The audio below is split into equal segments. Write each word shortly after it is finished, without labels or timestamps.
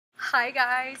Hi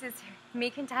guys, it's me,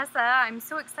 Contessa. I'm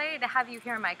so excited to have you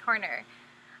here in my corner.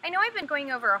 I know I've been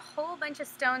going over a whole bunch of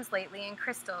stones lately and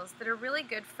crystals that are really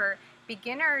good for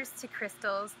beginners to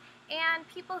crystals and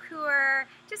people who are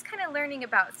just kind of learning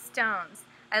about stones.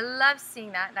 I love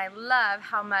seeing that, and I love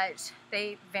how much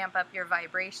they vamp up your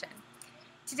vibration.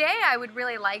 Today I would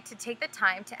really like to take the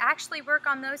time to actually work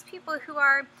on those people who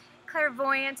are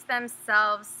clairvoyants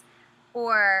themselves,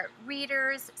 or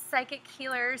readers, psychic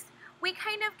healers. We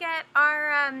kind of get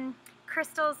our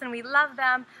crystals and we love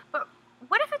them, but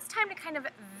what if it's time to kind of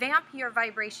vamp your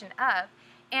vibration up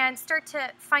and start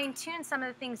to fine-tune some of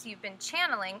the things you've been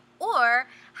channeling, or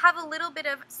have a little bit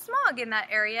of smog in that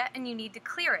area and you need to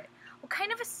clear it? What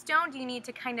kind of a stone do you need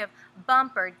to kind of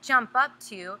bump or jump up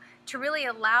to really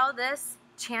allow this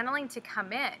channeling to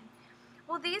come in?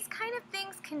 Well, these kind of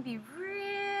things can be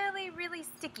really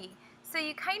sticky. So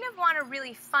you kind of want a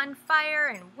really fun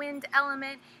fire and wind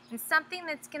element, and something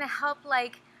that's going to help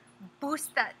like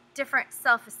boost that different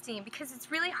self-esteem, because it's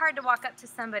really hard to walk up to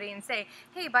somebody and say,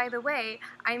 hey, by the way,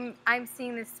 I'm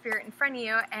seeing this spirit in front of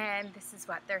you and this is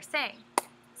what they're saying.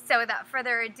 So without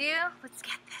further ado, let's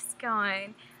get this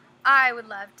going. I would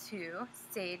love to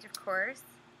stage, of course.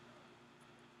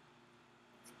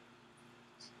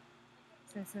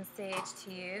 Send some sage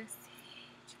to you.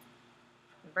 Sage.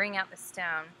 Bring out the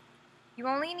stone. You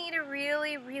only need a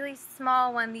really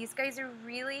small one. These guys are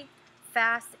really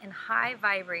fast and high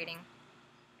vibrating.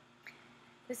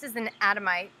 This is an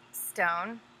Adamite stone.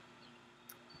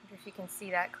 I wonder if you can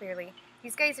see that clearly.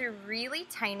 These guys are really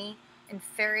tiny and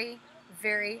very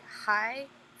high,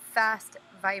 fast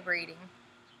vibrating.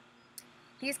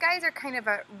 These guys are kind of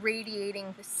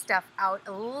radiating the stuff out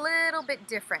a little bit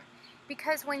different,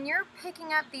 because when you're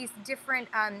picking up these different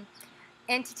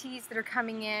entities that are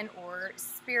coming in, or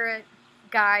spirit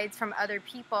guides from other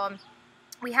people,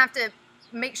 we have to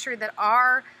make sure that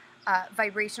our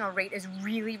vibrational rate is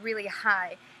really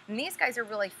high. And these guys are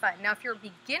really fun. Now, if you're a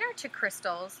beginner to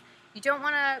crystals, you don't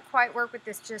want to quite work with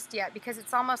this just yet, because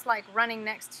it's almost like running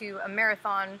next to a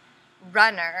marathon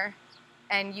runner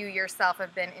and you yourself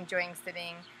have been enjoying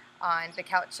sitting on the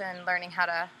couch and learning how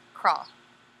to crawl.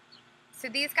 So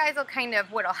these guys will kind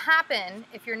of, what'll happen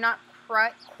if you're not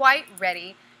quite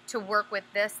ready to work with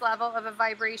this level of a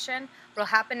vibration, what'll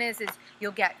happen is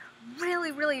you'll get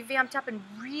really vamped up and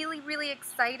really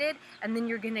excited, and then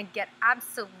you're gonna get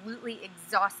absolutely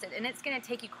exhausted, and it's gonna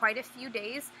take you quite a few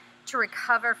days to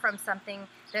recover from something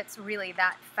that's really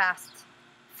that fast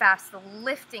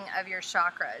lifting of your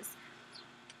chakras.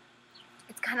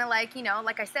 It's kind of like, you know,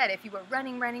 like I said, if you were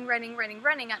running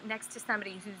up next to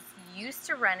somebody who's used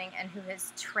to running and who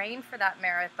has trained for that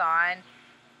marathon,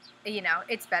 you know,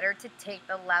 it's better to take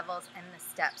the levels and the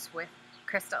steps with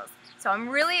crystals. So I'm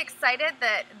really excited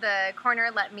that the corner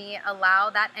let me allow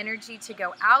that energy to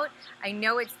go out. I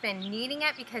know it's been needing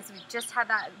it because we've just had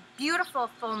that beautiful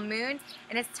full moon,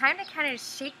 and it's time to kind of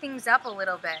shake things up a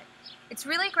little bit. It's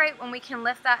really great when we can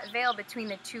lift that veil between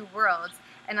the two worlds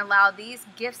and allow these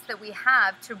gifts that we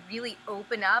have to really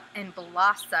open up and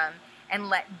blossom, and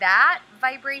let that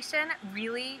vibration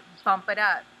really bump it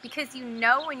up. Because you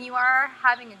know, when you are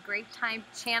having a great time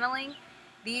channeling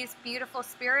these beautiful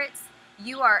spirits,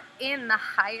 you are in the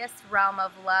highest realm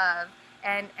of love,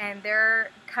 and they're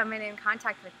coming in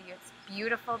contact with you. It's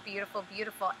beautiful,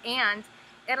 and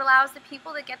it allows the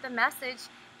people that get the message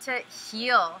to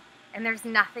heal. And there's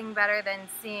nothing better than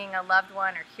seeing a loved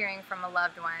one or hearing from a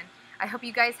loved one. I hope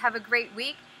you guys have a great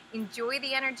week. Enjoy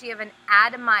the energy of an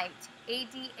Adamite,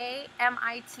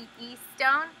 A-D-A-M-I-T-E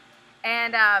stone.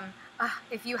 And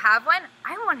if you have one,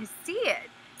 I want to see it.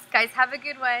 Guys, have a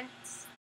good one.